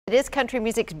It is country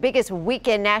music's biggest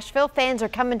weekend. Nashville fans are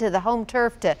coming to the home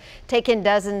turf to take in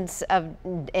dozens of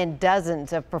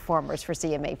performers for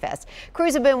CMA Fest.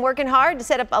 Crews have been working hard to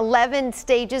set up 11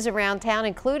 stages around town,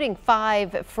 including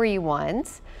 5 free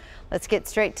ones. Let's get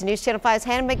straight to News Channel 5's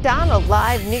Hannah McDonald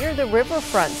live near the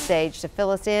riverfront stage to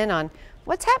fill us in on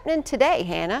what's happening today.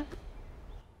 Hannah.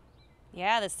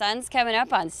 Yeah, the sun's coming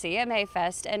up on CMA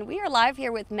Fest, and we are live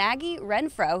here with Maggie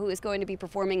Renfroe, who is going to be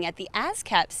performing at the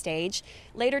ASCAP stage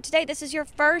later today. This is your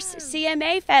first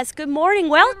CMA Fest. Good morning,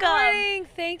 welcome. Good morning.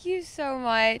 Thank you so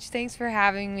much. Thanks for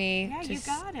having me. Yeah, you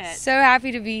got it. So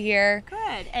happy to be here.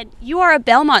 Good. And you are a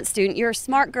Belmont student. You're a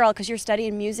smart girl because you're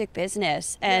studying music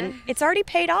business, and it's already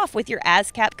paid off with your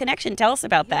ASCAP connection. Tell us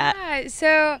about that. Yeah,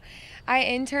 so I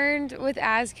interned with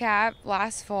ASCAP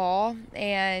last fall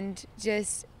and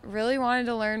just really wanted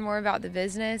to learn more about the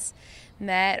business.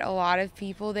 Met a lot of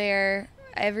people there.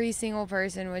 Every single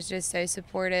person was just so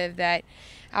supportive that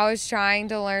I was trying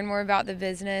to learn more about the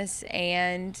business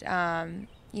and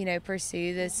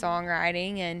pursue the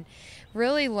songwriting, and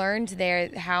really learned there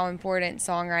how important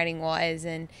songwriting was,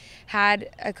 and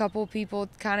had a couple people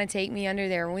kind of take me under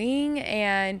their wing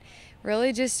and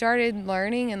really just started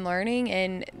learning,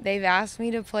 and they've asked me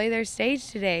to play their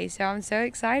stage today, so I'm so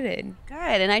excited. Good.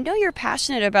 And I know you're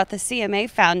passionate about the CMA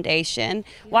Foundation.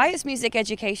 Why is music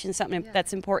education something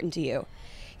that's important to you?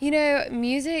 You know,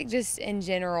 music just in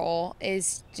general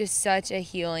is just such a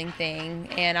healing thing,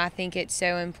 and I think it's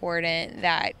so important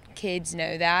that kids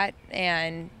know that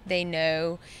and they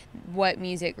know what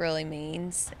music really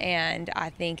means, and I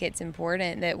think it's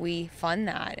important that we fund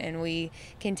that and we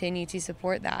continue to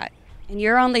support that. And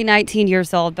you're only 19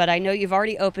 years old, but I know you've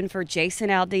already opened for Jason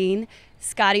Aldean,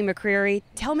 Scotty McCreery.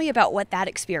 Tell me about what that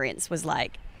experience was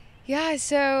like. Yeah,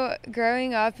 so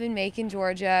growing up in Macon,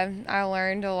 Georgia, I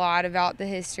learned a lot about the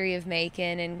history of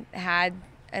Macon and had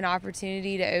an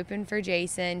opportunity to open for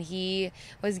Jason. He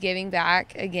was giving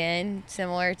back again,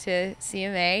 similar to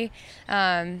CMA.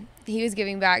 He was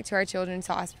giving back to our children's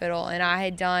hospital, and I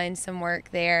had done some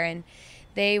work there, and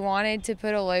they wanted to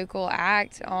put a local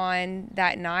act on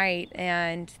that night,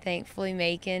 and thankfully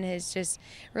Macon has just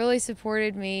really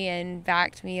supported me and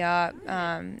backed me up,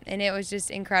 and it was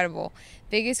just incredible.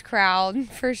 Biggest crowd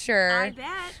for sure. I bet.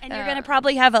 And you're going to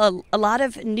probably have a lot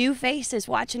of new faces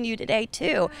watching you today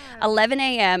too. 11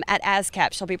 a.m. at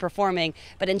ASCAP she'll be performing,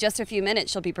 but in just a few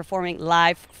minutes she'll be performing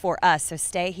live for us, so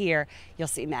stay here. You'll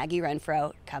see Maggie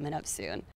Renfroe coming up soon.